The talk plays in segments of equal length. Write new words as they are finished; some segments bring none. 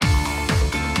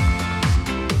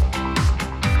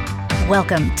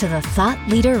Welcome to the Thought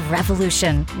Leader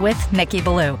Revolution with Nikki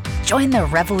Ballou. Join the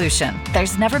revolution.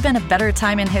 There's never been a better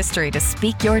time in history to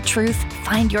speak your truth,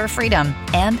 find your freedom,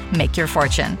 and make your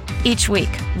fortune. Each week,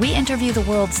 we interview the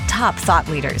world's top thought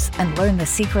leaders and learn the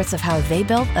secrets of how they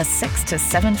built a 6 to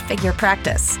 7 figure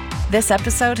practice. This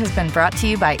episode has been brought to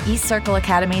you by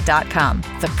eCircleAcademy.com,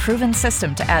 the proven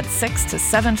system to add 6 to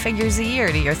 7 figures a year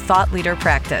to your thought leader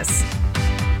practice.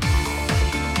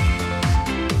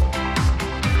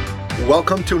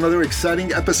 Welcome to another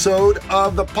exciting episode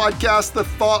of the podcast, The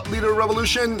Thought Leader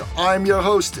Revolution. I'm your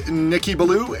host, Nikki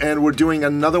Ballou, and we're doing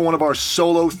another one of our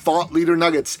solo Thought Leader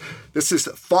Nuggets. This is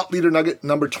Thought Leader Nugget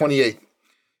number 28.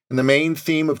 And the main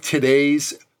theme of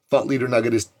today's Thought Leader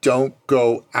Nugget is don't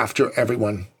go after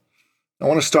everyone. I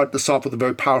want to start this off with a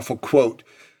very powerful quote.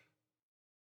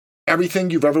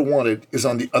 Everything you've ever wanted is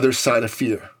on the other side of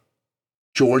fear.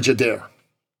 George Adair.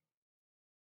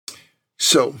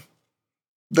 So,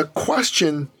 the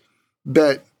question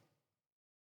that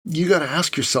you got to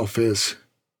ask yourself is,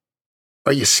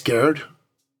 are you scared?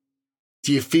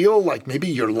 Do you feel like maybe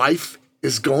your life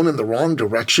is going in the wrong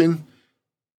direction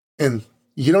and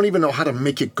you don't even know how to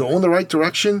make it go in the right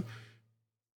direction?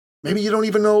 Maybe you don't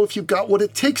even know if you've got what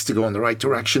it takes to go in the right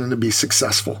direction and to be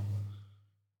successful.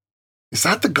 Is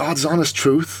that the God's honest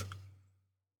truth?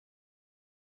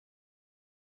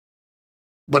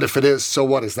 But if it is, so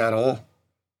what? Is that all?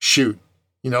 Shoot.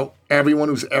 You know, everyone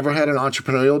who's ever had an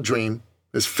entrepreneurial dream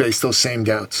has faced those same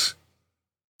doubts.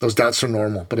 Those doubts are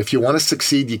normal. But if you want to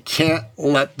succeed, you can't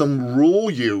let them rule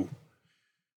you.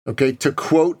 Okay, to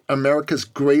quote America's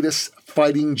greatest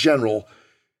fighting general,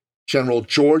 General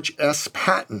George S.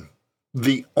 Patton,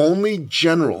 the only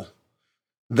general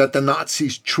that the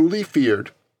Nazis truly feared,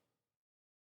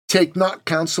 take not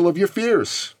counsel of your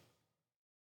fears.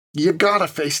 You gotta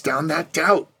face down that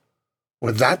doubt,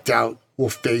 or that doubt will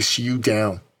face you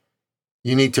down.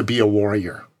 You need to be a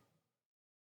warrior.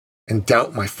 And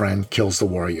doubt, my friend, kills the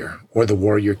warrior, or the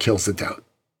warrior kills the doubt.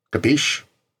 Capiche?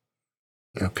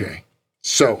 Okay.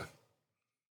 So,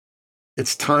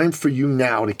 it's time for you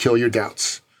now to kill your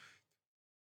doubts.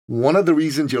 One of the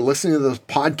reasons you're listening to this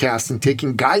podcast and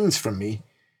taking guidance from me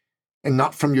and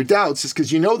not from your doubts is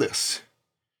because you know this.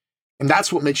 And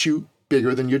that's what makes you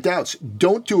bigger than your doubts.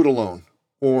 Don't do it alone.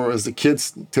 Or as the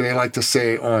kids today like to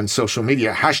say on social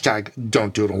media, hashtag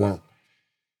don't do it alone.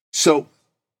 So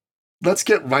let's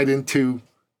get right into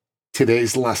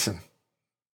today's lesson.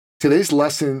 Today's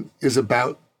lesson is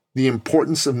about the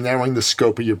importance of narrowing the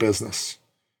scope of your business.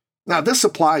 Now, this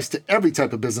applies to every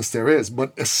type of business there is,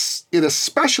 but it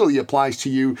especially applies to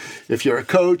you if you're a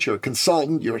coach, you're a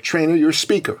consultant, you're a trainer, you're a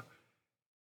speaker.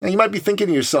 Now, you might be thinking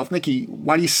to yourself, Nikki,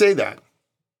 why do you say that?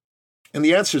 And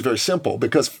the answer is very simple,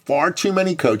 because far too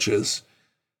many coaches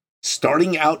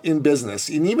starting out in business,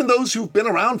 and even those who've been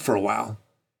around for a while,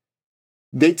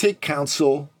 they take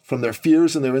counsel from their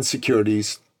fears and their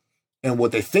insecurities. And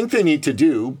what they think they need to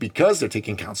do, because they're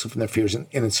taking counsel from their fears and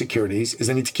insecurities, is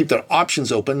they need to keep their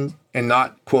options open and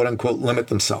not, quote unquote, limit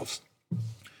themselves.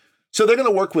 So they're going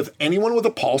to work with anyone with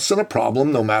a pulse and a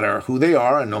problem, no matter who they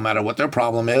are and no matter what their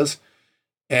problem is.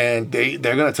 And they're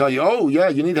going to tell you, oh, yeah,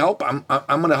 you need help. I'm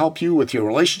going to help you with your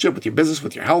relationship, with your business,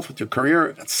 with your health, with your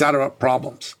career, etc.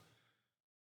 problems.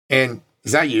 And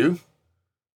is that you?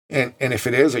 And if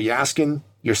it is, are you asking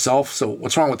yourself, so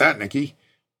what's wrong with that, Nikki?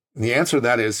 And the answer to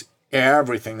that is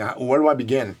everything. Now, where do I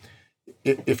begin?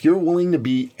 If you're willing to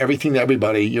be everything to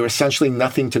everybody, you're essentially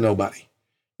nothing to nobody.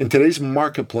 In today's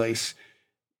marketplace,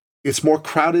 it's more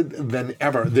crowded than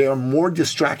ever. There are more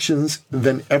distractions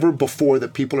than ever before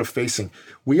that people are facing.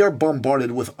 We are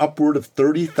bombarded with upward of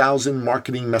 30,000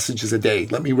 marketing messages a day.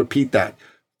 Let me repeat that.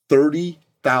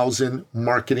 30,000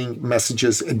 marketing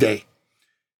messages a day.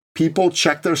 People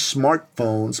check their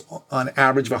smartphones on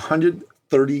average of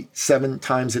 137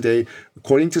 times a day,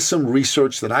 according to some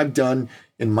research that I've done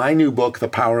in my new book, The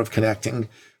Power of Connecting,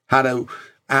 How to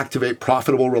Activate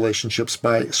Profitable Relationships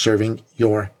by Serving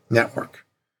Your Network.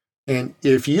 And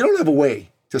if you don't have a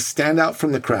way to stand out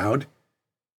from the crowd,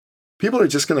 people are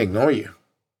just going to ignore you.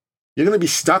 You're going to be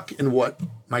stuck in what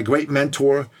my great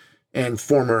mentor and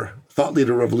former Thought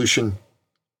Leader Revolution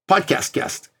podcast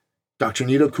guest, Dr.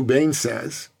 Nito Kubain,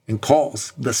 says and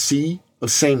calls the sea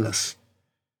of sameness.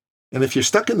 And if you're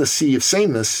stuck in the sea of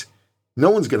sameness, no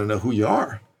one's going to know who you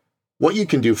are, what you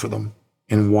can do for them,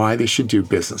 and why they should do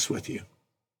business with you.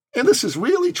 And this is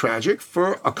really tragic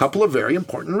for a couple of very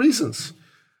important reasons.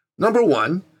 Number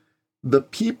one, the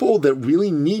people that really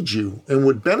need you and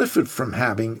would benefit from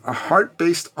having a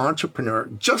heart-based entrepreneur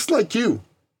just like you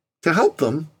to help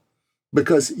them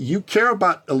because you care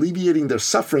about alleviating their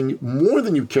suffering more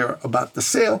than you care about the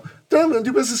sale, they're not going to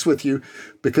do business with you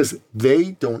because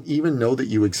they don't even know that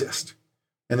you exist.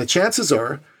 And the chances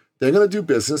are they're going to do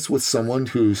business with someone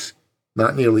who's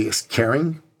not nearly as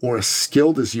caring or as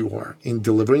skilled as you are in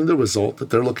delivering the result that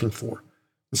they're looking for.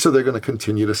 And so they're going to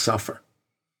continue to suffer.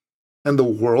 And the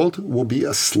world will be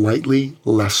a slightly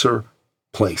lesser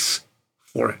place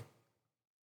for it.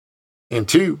 And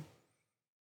two,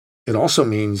 it also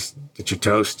means that you're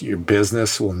toast. Your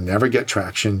business will never get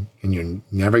traction and you're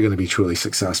never going to be truly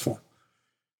successful.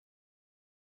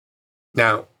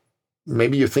 Now,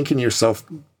 maybe you're thinking to yourself,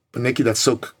 but Nikki, that's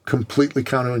so completely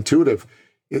counterintuitive.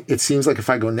 It seems like if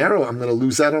I go narrow, I'm going to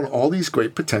lose out on all these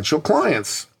great potential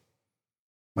clients.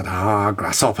 But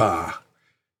grasshopper,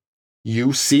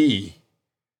 you see,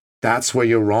 that's where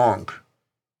you're wrong.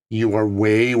 You are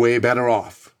way, way better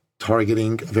off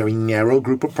targeting a very narrow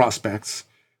group of prospects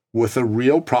with a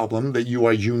real problem that you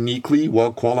are uniquely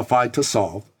well qualified to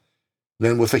solve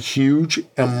than with a huge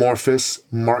amorphous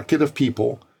market of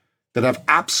people that have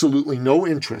absolutely no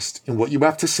interest in what you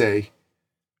have to say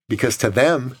because to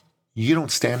them, you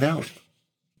don't stand out.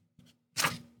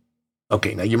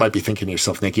 Okay, now you might be thinking to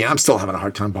yourself, Nikki, I'm still having a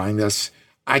hard time buying this.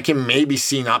 I can maybe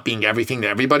see not being everything to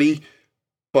everybody,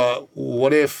 but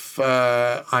what if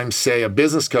I'm, say, a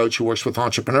business coach who works with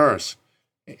entrepreneurs?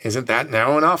 Isn't that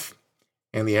narrow enough?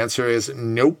 And the answer is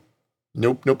nope.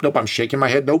 I'm shaking my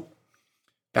head. Nope.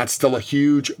 That's still a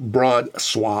huge, broad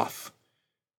swath.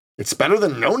 It's better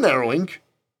than no narrowing,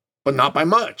 but not by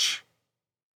much.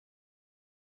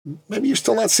 Maybe you're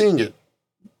still not seeing it.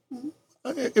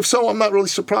 If so, I'm not really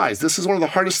surprised. This is one of the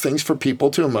hardest things for people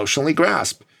to emotionally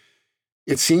grasp.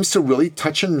 It seems to really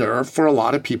touch a nerve for a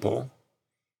lot of people.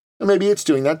 And maybe it's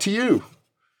doing that to you.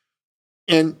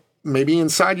 And maybe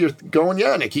inside you're going,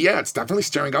 yeah, Nikki, yeah, it's definitely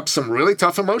stirring up some really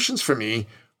tough emotions for me.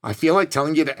 I feel like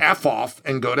telling you to F off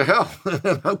and go to hell.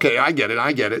 Okay, I get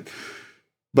it.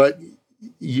 But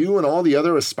you and all the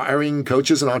other aspiring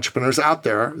coaches and entrepreneurs out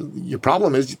there, your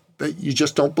problem is that you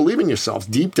just don't believe in yourself.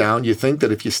 Deep down, you think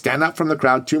that if you stand out from the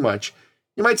crowd too much,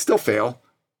 you might still fail.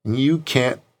 And you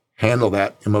can't handle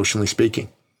that, emotionally speaking.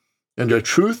 And the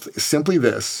truth is simply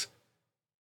this.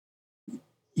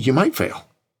 You might fail.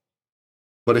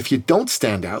 But if you don't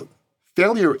stand out,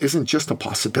 failure isn't just a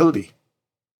possibility.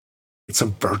 It's a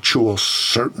virtual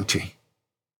certainty.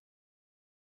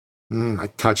 I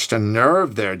touched a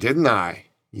nerve there, didn't I?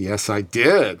 Yes, I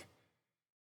did.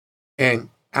 And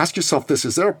ask yourself this,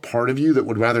 is there a part of you that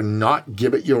would rather not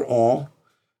give it your all?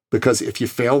 Because if you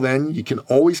fail, then you can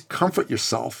always comfort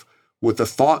yourself with the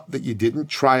thought that you didn't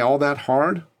try all that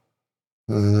hard.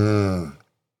 Yeah,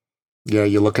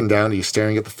 you're looking down, are you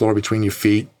staring at the floor between your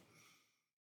feet?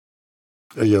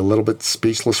 Are you a little bit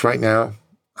speechless right now?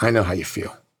 I know how you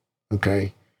feel,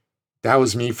 okay? That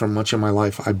was me for much of my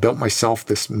life. I built myself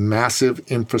this massive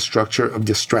infrastructure of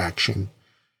distraction,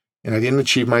 and I didn't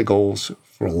achieve my goals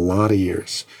for a lot of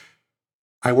years.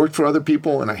 I worked for other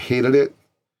people, and I hated it.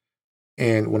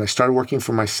 And when I started working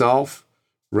for myself,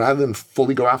 rather than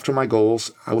fully go after my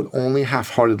goals, I would only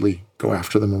half-heartedly go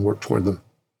after them and work toward them.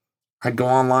 I'd go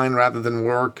online rather than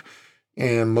work,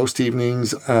 and most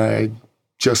evenings I'd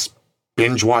just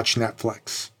binge watch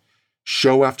Netflix,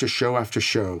 show after show after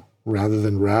show, rather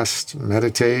than rest,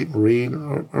 meditate, read,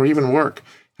 or even work.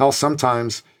 Hell,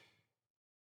 sometimes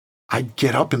I'd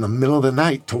get up in the middle of the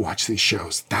night to watch these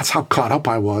shows. That's how caught up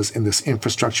I was in this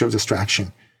infrastructure of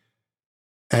distraction.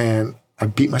 And I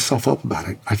beat myself up about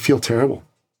it. I feel terrible.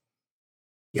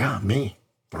 Yeah, me,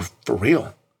 for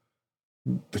real.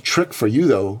 The trick for you,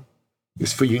 though,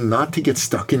 is for you not to get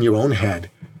stuck in your own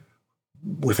head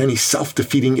with any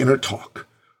self-defeating inner talk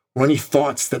or any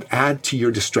thoughts that add to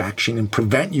your distraction and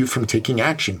prevent you from taking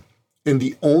action. And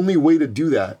the only way to do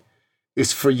that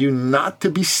is for you not to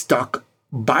be stuck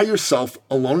by yourself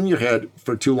alone in your head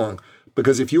for too long.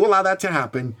 Because if you allow that to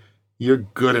happen, you're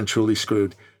good and truly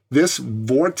screwed. This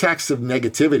vortex of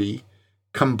negativity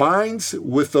combines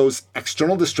with those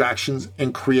external distractions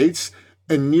and creates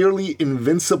a nearly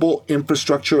invincible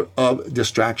infrastructure of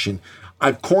distraction.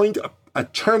 I've coined a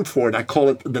term for it. I call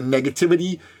it the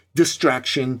negativity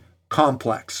distraction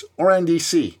complex, or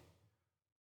NDC.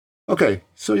 Okay,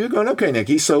 so you're going, okay,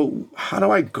 Nikki, so how do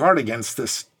I guard against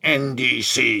this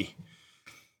NDC?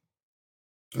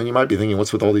 And you might be thinking,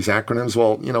 what's with all these acronyms?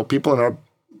 Well, people in our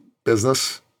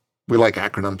business, we like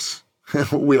acronyms.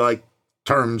 We like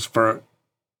terms for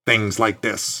things like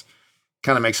this.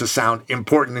 Kind of makes us sound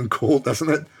important and cool, doesn't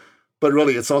it? But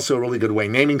really, it's also a really good way.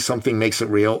 Naming something makes it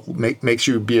real, makes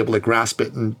you be able to grasp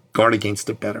it and guard against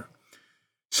it better.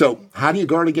 So how do you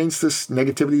guard against this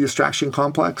negativity distraction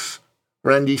complex,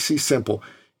 or NDC? Simple.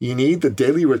 You need the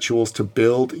daily rituals to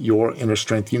build your inner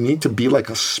strength. You need to be like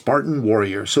a Spartan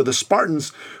warrior. So the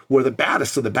Spartans were the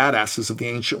baddest of the badasses of the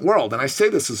ancient world. And I say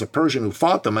this as a Persian who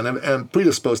fought them, and I'm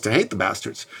predisposed to hate the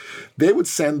bastards. They would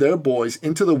send their boys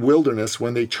into the wilderness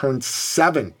when they turned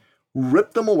 7,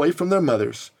 rip them away from their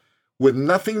mothers with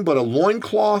nothing but a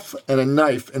loincloth and a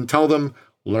knife, and tell them,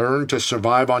 learn to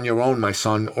survive on your own, my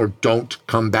son, or don't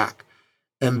come back.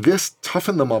 And this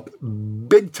toughened them up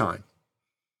big time.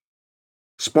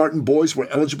 Spartan boys were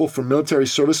eligible for military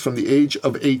service from the age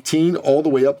of 18 all the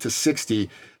way up to 60,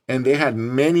 and they had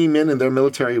many men in their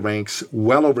military ranks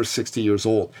well over 60 years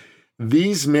old.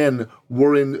 These men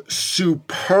were in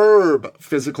superb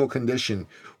physical condition,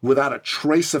 without a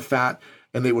trace of fat,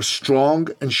 and they were strong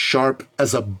and sharp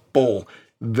as a bull.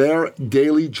 Their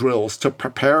daily drills to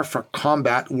prepare for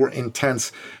combat were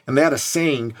intense, and they had a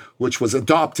saying which was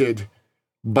adopted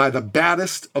by the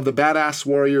baddest of the badass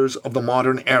warriors of the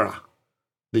modern era,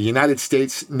 the United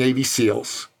States Navy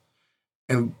SEALs.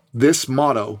 And this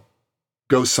motto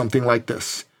goes something like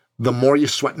this: the more you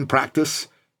sweat in practice,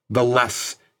 the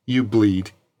less you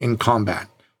bleed in combat.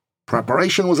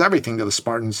 Preparation was everything to the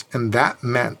Spartans, and that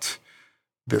meant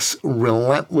this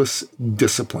relentless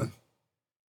discipline.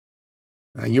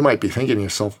 Now, you might be thinking to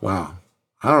yourself, wow,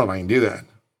 I don't know if I can do that.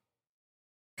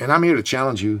 And I'm here to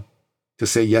challenge you to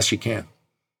say, yes, you can.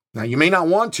 Now, you may not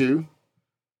want to,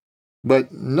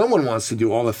 but no one wants to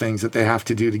do all the things that they have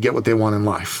to do to get what they want in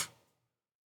life,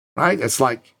 right? It's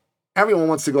like everyone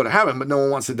wants to go to heaven, but no one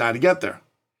wants to die to get there.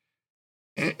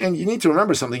 And you need to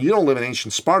remember something. You don't live in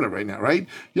ancient Sparta right now, right?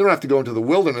 You don't have to go into the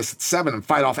wilderness at 7 and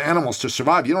fight off animals to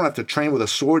survive. You don't have to train with a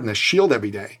sword and a shield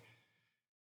every day.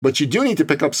 But you do need to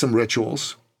pick up some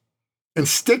rituals and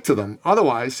stick to them.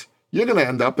 Otherwise, you're going to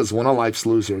end up as one of life's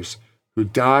losers who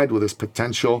died with his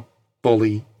potential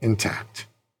fully intact.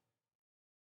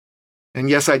 And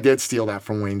yes, I did steal that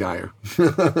from Wayne Dyer.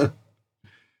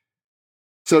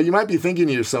 So you might be thinking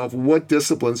to yourself, what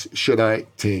disciplines should I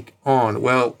take on?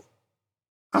 Well,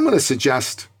 I'm going to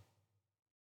suggest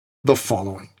the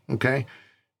following, okay?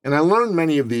 And I learned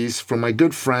many of these from my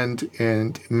good friend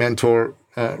and mentor,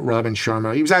 Robin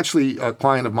Sharma. He was actually a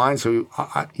client of mine, so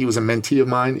he was a mentee of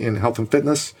mine in health and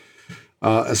fitness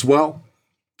as well.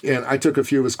 And I took a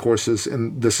few of his courses,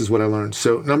 and this is what I learned.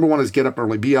 So number 1 is get up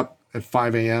early. Be up at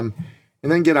 5 a.m.,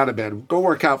 and then get out of bed. Go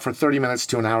work out for 30 minutes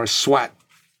to an hour. Sweat.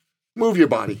 Move your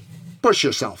body. Push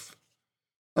yourself.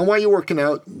 And while you're working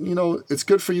out, it's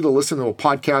good for you to listen to a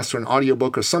podcast or an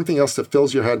audiobook or something else that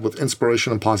fills your head with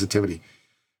inspiration and positivity.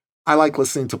 I like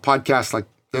listening to podcasts like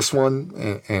this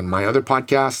one and my other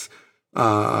podcasts,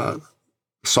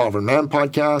 Sovereign Man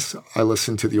podcast. I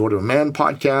listen to the Order of Man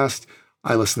podcast.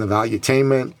 I listen to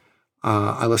Valuetainment.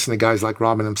 I listen to guys like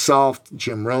Robin himself,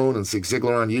 Jim Rohn, and Zig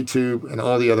Ziglar on YouTube, and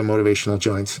all the other motivational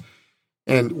joints.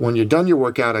 And when you're done your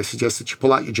workout, I suggest that you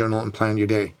pull out your journal and plan your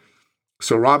day.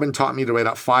 So Robin taught me to write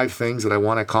out 5 things that I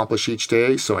want to accomplish each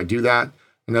day, so I do that.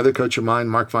 Another coach of mine,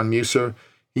 Mark von Musser,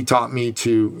 he taught me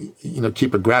to,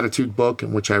 keep a gratitude book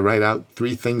in which I write out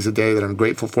 3 things a day that I'm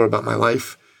grateful for about my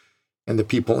life and the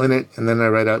people in it. And then I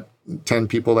write out 10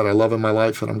 people that I love in my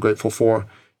life that I'm grateful for.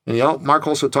 And Mark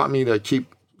also taught me to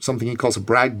keep something he calls a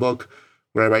brag book,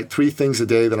 where I write 3 things a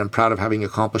day that I'm proud of having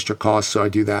accomplished or caused, so I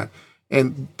do that.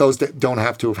 And those that don't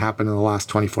have to have happened in the last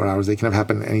 24 hours. They can have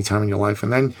happened at any time in your life.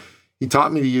 And then he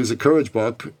taught me to use a courage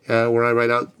book where I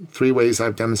write out 3 ways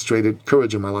I've demonstrated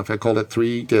courage in my life. I called it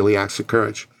 3 Daily Acts of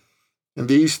Courage. And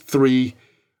these 3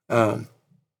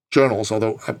 journals,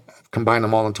 although I've combined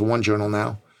them all into one journal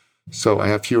now, so I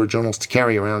have fewer journals to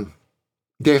carry around,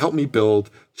 they help me build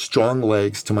strong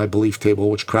legs to my belief table,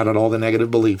 which crowd out all the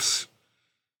negative beliefs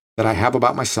that I have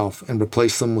about myself and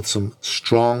replace them with some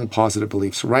strong positive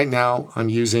beliefs. Right now, I'm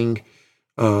using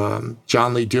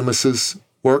John Lee Dumas's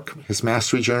work, his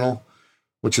Mastery Journal,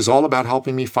 which is all about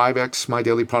helping me 5x my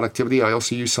daily productivity. I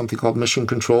also use something called Mission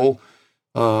Control.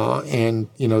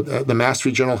 The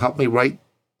Mastery Journal helped me write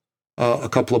a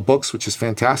couple of books, which is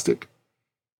fantastic.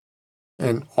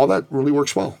 And all that really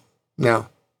works well. Now,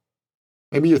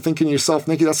 maybe you're thinking to yourself,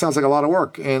 Nikki, that sounds like a lot of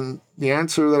work. And the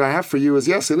answer that I have for you is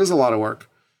yes, it is a lot of work.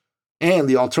 And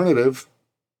the alternative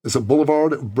is a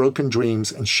boulevard of broken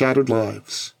dreams and shattered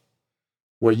lives,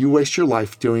 where you waste your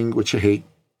life doing what you hate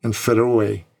and fritter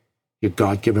away your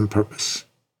God-given purpose.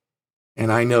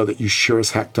 And I know that you sure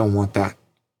as heck don't want that.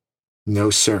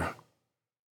 No, sir.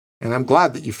 And I'm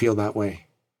glad that you feel that way.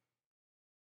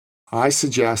 I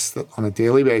suggest that on a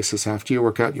daily basis, after your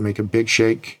workout, you make a big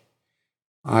shake.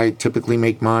 I typically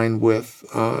make mine with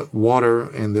water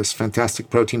and this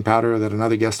fantastic protein powder that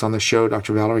another guest on the show,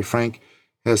 Dr. Valerie Frank,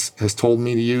 has told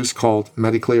me to use, called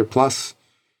Mediclear Plus,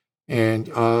 and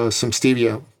some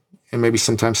stevia and maybe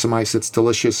sometimes some ice. It's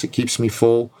delicious. It keeps me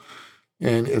full,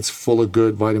 and it's full of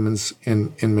good vitamins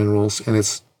and minerals, and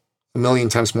it's a million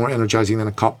times more energizing than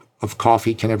a cup of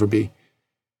coffee can ever be.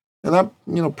 And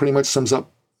that, pretty much sums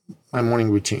up my morning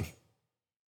routine.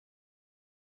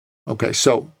 Okay,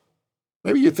 so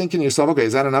maybe you're thinking to yourself, okay,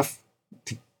 is that enough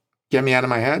to get me out of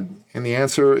my head? And the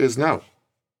answer is no.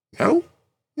 No?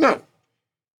 No.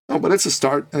 No, but it's a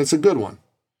start, and it's a good one.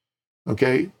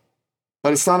 Okay?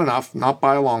 But it's not enough, not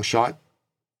by a long shot.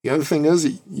 The other thing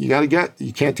is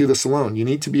you can't do this alone. You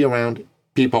need to be around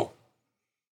people.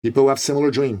 People who have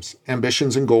similar dreams,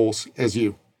 ambitions, and goals as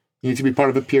you. You need to be part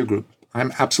of a peer group.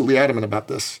 I'm absolutely adamant about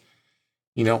this.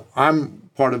 I'm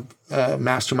part of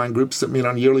mastermind groups that meet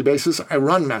on a yearly basis. I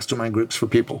run mastermind groups for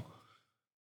people.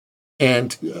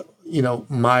 And,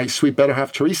 my sweet better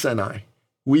half, Teresa, and I,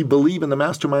 we believe in the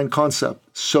mastermind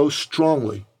concept so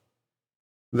strongly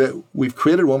that we've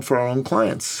created one for our own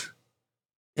clients.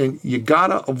 And you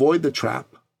gotta avoid the trap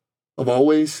of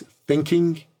always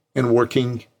thinking and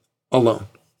working alone.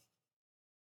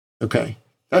 Okay?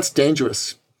 That's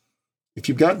dangerous. If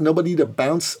you've got nobody to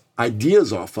bounce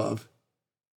ideas off of,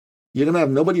 you're going to have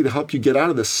nobody to help you get out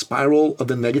of the spiral of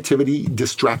the negativity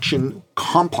distraction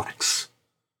complex.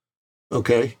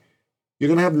 Okay? You're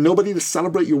going to have nobody to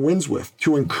celebrate your wins with,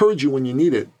 to encourage you when you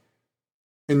need it,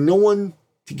 and no one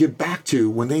to give back to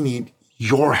when they need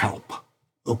your help.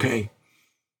 Okay?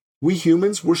 We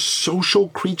humans, we're social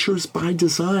creatures by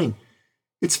design.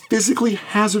 It's physically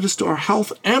hazardous to our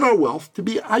health and our wealth to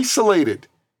be isolated.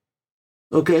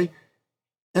 Okay?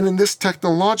 And in this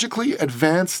technologically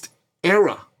advanced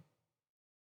era,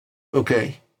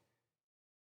 okay,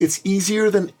 it's easier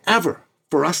than ever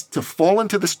for us to fall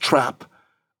into this trap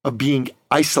of being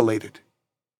isolated.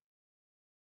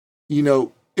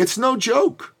 It's no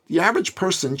joke. The average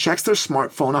person checks their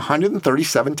smartphone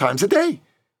 137 times a day.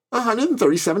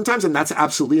 137 times, and that's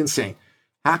absolutely insane.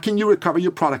 How can you recover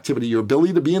your productivity, your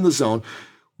ability to be in the zone,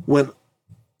 when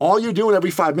all you're doing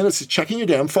every 5 minutes is checking your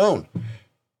damn phone?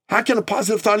 How can a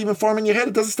positive thought even form in your head?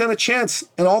 It doesn't stand a chance.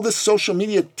 And all this social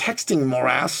media texting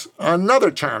morass,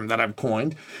 another term that I've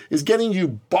coined, is getting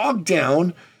you bogged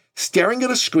down, staring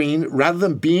at a screen rather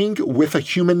than being with a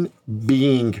human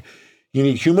being. You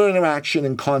need human interaction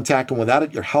and contact, and without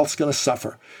it, your health's going to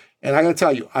suffer. And I got to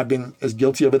tell you, I've been as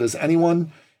guilty of it as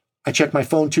anyone. I check my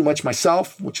phone too much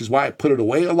myself, which is why I put it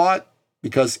away a lot,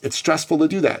 because it's stressful to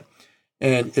do that.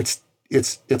 And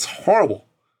it's horrible.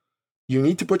 You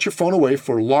need to put your phone away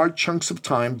for large chunks of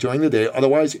time during the day.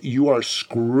 Otherwise, you are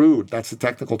screwed. That's the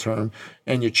technical term.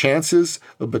 And your chances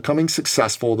of becoming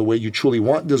successful the way you truly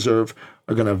want and deserve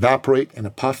are going to evaporate in a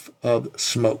puff of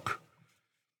smoke.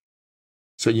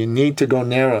 So you need to go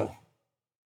narrow.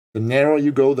 The narrower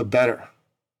you go, the better.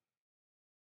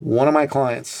 One of my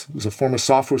clients, who's a former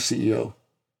software CEO,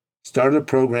 started a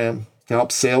program to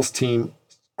help sales team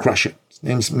crush it. His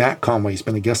name's Matt Conway. He's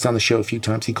been a guest on the show a few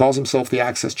times. He calls himself the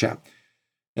Access Chap.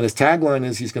 And his tagline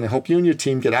is he's going to help you and your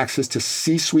team get access to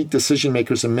C-suite decision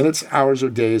makers in minutes, hours, or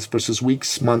days versus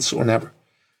weeks, months, or never.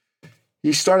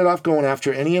 He started off going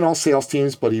after any and all sales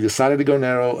teams, but he decided to go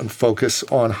narrow and focus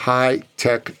on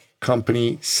high-tech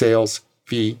company sales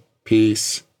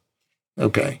VPs.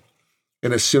 Okay.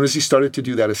 And as soon as he started to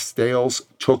do that, his sales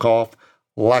took off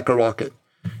like a rocket.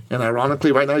 And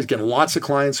ironically, right now, he's getting lots of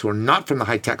clients who are not from the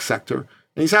high-tech sector,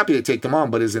 and he's happy to take them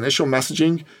on, but his initial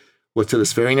messaging was to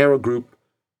this very narrow group.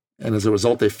 And as a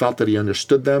result, they felt that he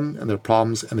understood them and their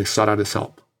problems, and they sought out his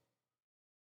help.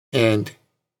 And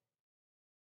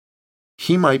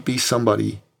he might be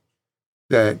somebody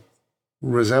that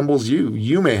resembles you.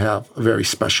 You may have a very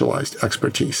specialized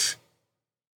expertise.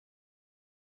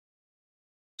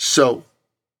 So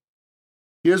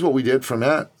here's what we did for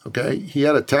Matt, okay? He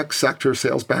had a tech sector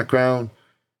sales background.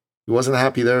 He wasn't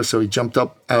happy there, so he jumped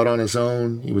up out on his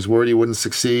own. He was worried he wouldn't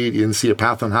succeed. He didn't see a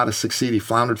path on how to succeed. He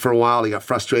floundered for a while. He got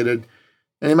frustrated.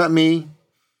 And he met me.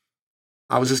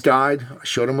 I was his guide. I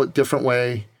showed him a different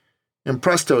way. And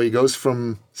presto, he goes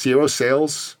from 0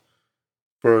 sales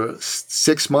for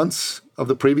 6 months of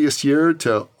the previous year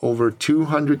to over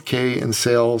 $200K in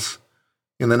sales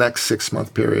in the next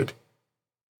 6-month period.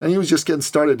 And he was just getting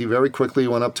started. He very quickly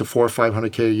went up to $400 or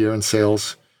 $500K a year in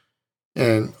sales.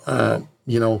 And,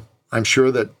 I'm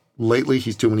sure that lately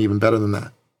he's doing even better than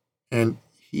that. And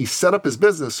he set up his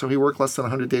business so he worked less than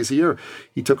 100 days a year.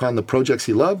 He took on the projects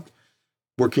he loved,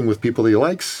 working with people he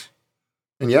likes.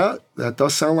 And yeah, that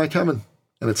does sound like heaven.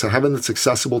 And it's a heaven that's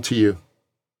accessible to you.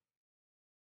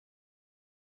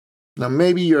 Now,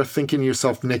 maybe you're thinking to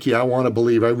yourself, Nikki, I want to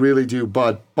believe, I really do,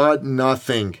 but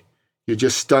nothing. You're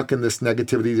just stuck in this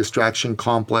negativity distraction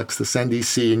complex, this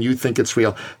NDC, and you think it's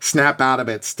real. Snap out of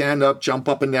it. Stand up, jump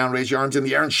up and down, raise your arms in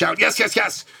the air and shout, yes, yes,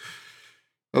 yes.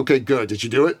 Okay, good. Did you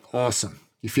do it? Awesome.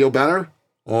 You feel better?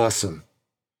 Awesome.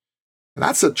 And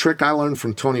that's a trick I learned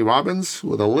from Tony Robbins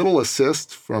with a little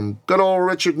assist from good old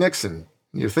Richard Nixon.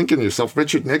 You're thinking to yourself,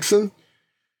 Richard Nixon?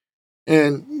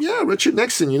 And yeah, Richard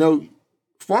Nixon,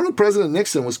 former President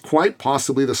Nixon was quite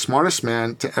possibly the smartest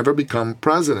man to ever become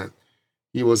president.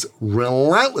 He was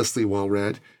relentlessly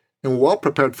well-read and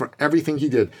well-prepared for everything he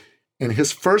did. And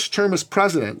his first term as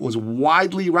president was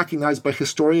widely recognized by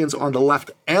historians on the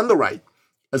left and the right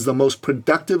as the most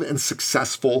productive and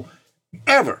successful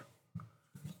ever.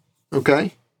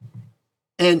 Okay?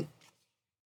 And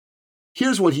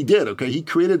here's what he did, okay? He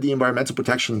created the Environmental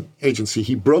Protection Agency.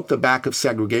 He broke the back of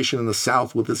segregation in the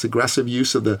South with his aggressive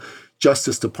use of the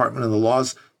Justice Department and the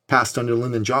laws passed under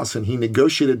Lyndon Johnson. He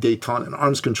negotiated détente and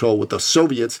arms control with the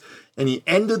Soviets, and he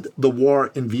ended the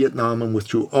war in Vietnam and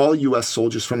withdrew all U.S.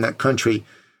 soldiers from that country.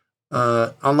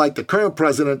 Unlike the current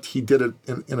president, he did it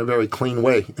in a very clean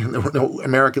way, and there were no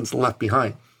Americans left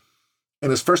behind. In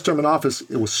his first term in office,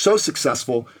 it was so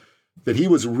successful that he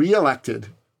was reelected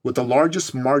with the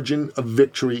largest margin of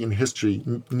victory in history,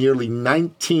 nearly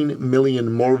 19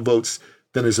 million more votes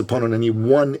than his opponent, and he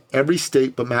won every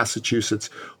state but Massachusetts.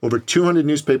 Over 200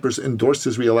 newspapers endorsed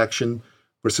his reelection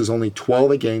versus only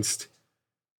 12 against.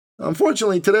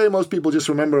 Unfortunately, today, most people just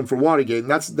remember him for Watergate,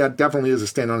 and that definitely is a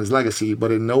stain on his legacy,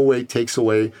 but in no way takes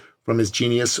away from his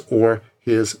genius or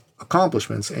his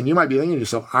accomplishments. And you might be thinking to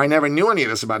yourself, I never knew any of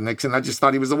this about Nixon. I just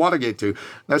thought he was the Watergate dude.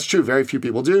 That's true. Very few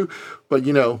people do, but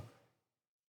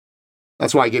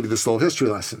that's why I gave you this little history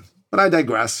lesson. But I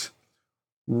digress.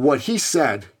 What he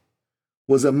said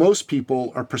was that most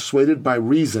people are persuaded by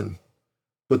reason,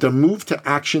 but they're moved to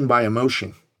action by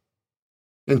emotion.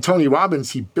 And Tony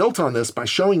Robbins, he built on this by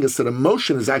showing us that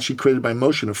emotion is actually created by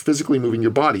motion of physically moving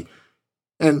your body.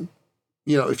 And,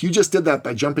 if you just did that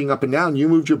by jumping up and down, you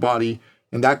moved your body,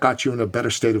 and that got you in a better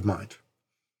state of mind.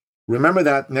 Remember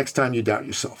that next time you doubt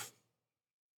yourself.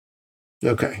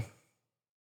 Okay.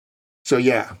 So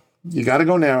yeah, you got to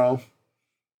go narrow,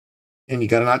 and you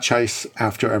got to not chase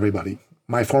after everybody.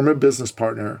 My former business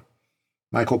partner,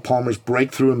 Michael Palmer's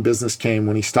breakthrough in business came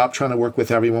when he stopped trying to work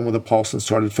with everyone with a pulse and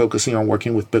started focusing on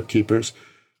working with bookkeepers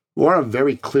who are a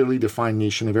very clearly defined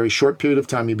niche. In a very short period of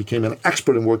time, he became an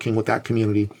expert in working with that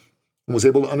community and was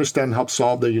able to understand and help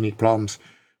solve their unique problems.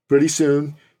 Pretty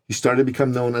soon, he started to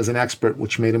become known as an expert,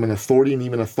 which made him an authority and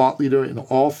even a thought leader in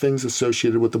all things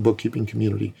associated with the bookkeeping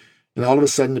community. And all of a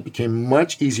sudden, it became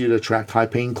much easier to attract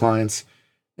high-paying clients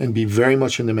and be very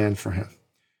much in demand for him.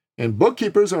 And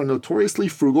bookkeepers are a notoriously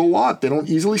frugal lot. They don't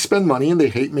easily spend money, and they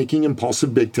hate making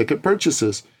impulsive big-ticket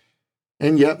purchases.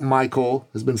 And yet Michael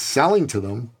has been selling to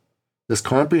them this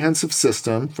comprehensive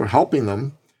system for helping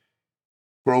them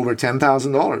for over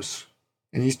 $10,000.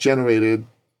 And he's generated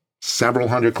several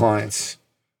hundred clients.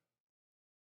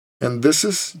 And this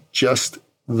is just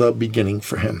the beginning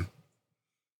for him.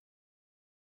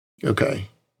 Okay.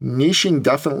 Niching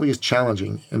definitely is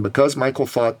challenging, and because Michael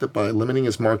thought that by limiting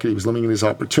his market, he was limiting his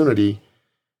opportunity,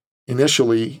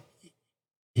 initially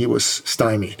he was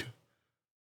stymied.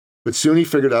 But soon he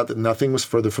figured out that nothing was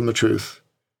further from the truth,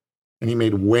 and he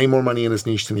made way more money in his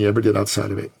niche than he ever did outside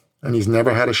of it, and he's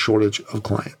never had a shortage of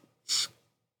clients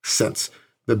since.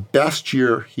 The best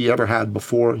year he ever had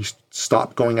before he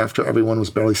stopped going after everyone was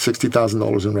barely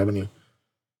 $60,000 in revenue.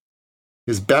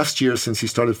 His best year since he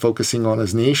started focusing on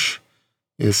his niche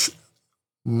is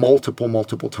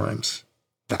multiple times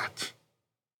that.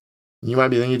 You might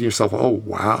be thinking to yourself, oh,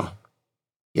 wow.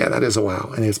 Yeah, that is a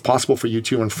wow. And it's possible for you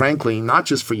too. And frankly, not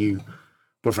just for you,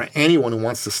 but for anyone who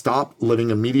wants to stop living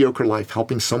a mediocre life,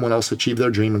 helping someone else achieve their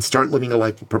dream and start living a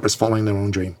life of purpose, following their own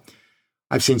dream.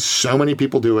 I've seen so many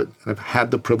people do it, and I've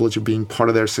had the privilege of being part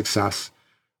of their success.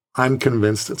 I'm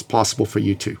convinced it's possible for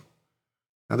you too.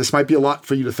 Now, this might be a lot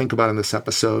for you to think about in this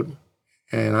episode,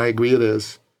 and I agree it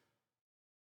is.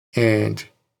 And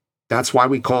that's why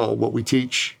we call what we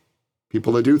teach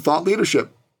people to do thought leadership,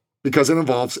 because it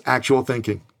involves actual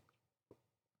thinking.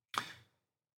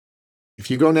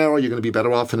 If you go narrow, you're going to be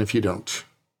better off than if you don't.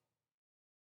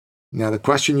 Now, the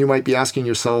question you might be asking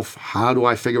yourself, how do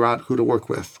I figure out who to work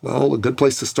with? Well, a good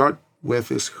place to start with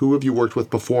is who have you worked with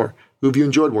before? Who have you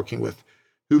enjoyed working with?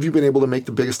 Who have you been able to make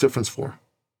the biggest difference for?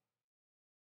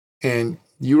 And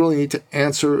you really need to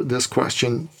answer this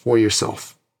question for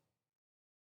yourself.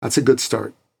 That's a good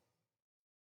start.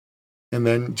 And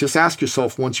then just ask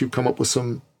yourself, once you've come up with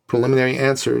some preliminary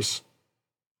answers,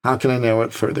 how can I narrow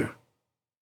it further?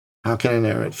 How can I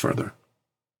narrow it further?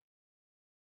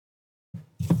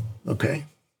 Okay,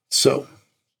 so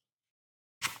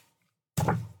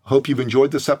Hope you've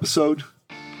enjoyed this episode.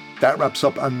 That wraps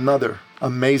up another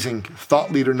amazing Thought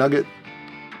Leader Nugget.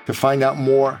 To find out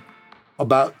more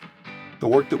about the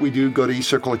work that we do, go to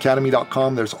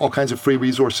eCircleAcademy.com. There's all kinds of free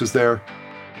resources there.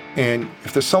 And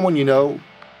if there's someone you know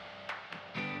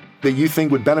that you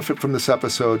think would benefit from this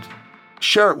episode,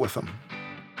 share it with them.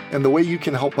 And the way you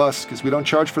can help us, because we don't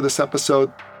charge for this episode,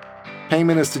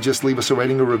 payment is to just leave us a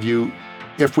rating or review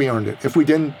if we earned it. If we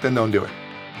didn't, then don't do it.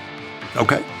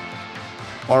 Okay?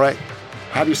 All right.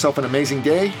 Have yourself an amazing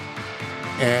day.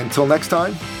 And until next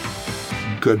time,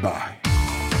 goodbye.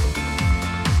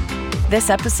 This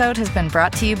episode has been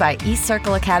brought to you by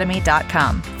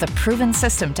eCircleAcademy.com, the proven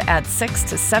system to add 6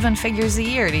 to 7 figures a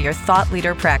year to your thought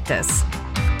leader practice.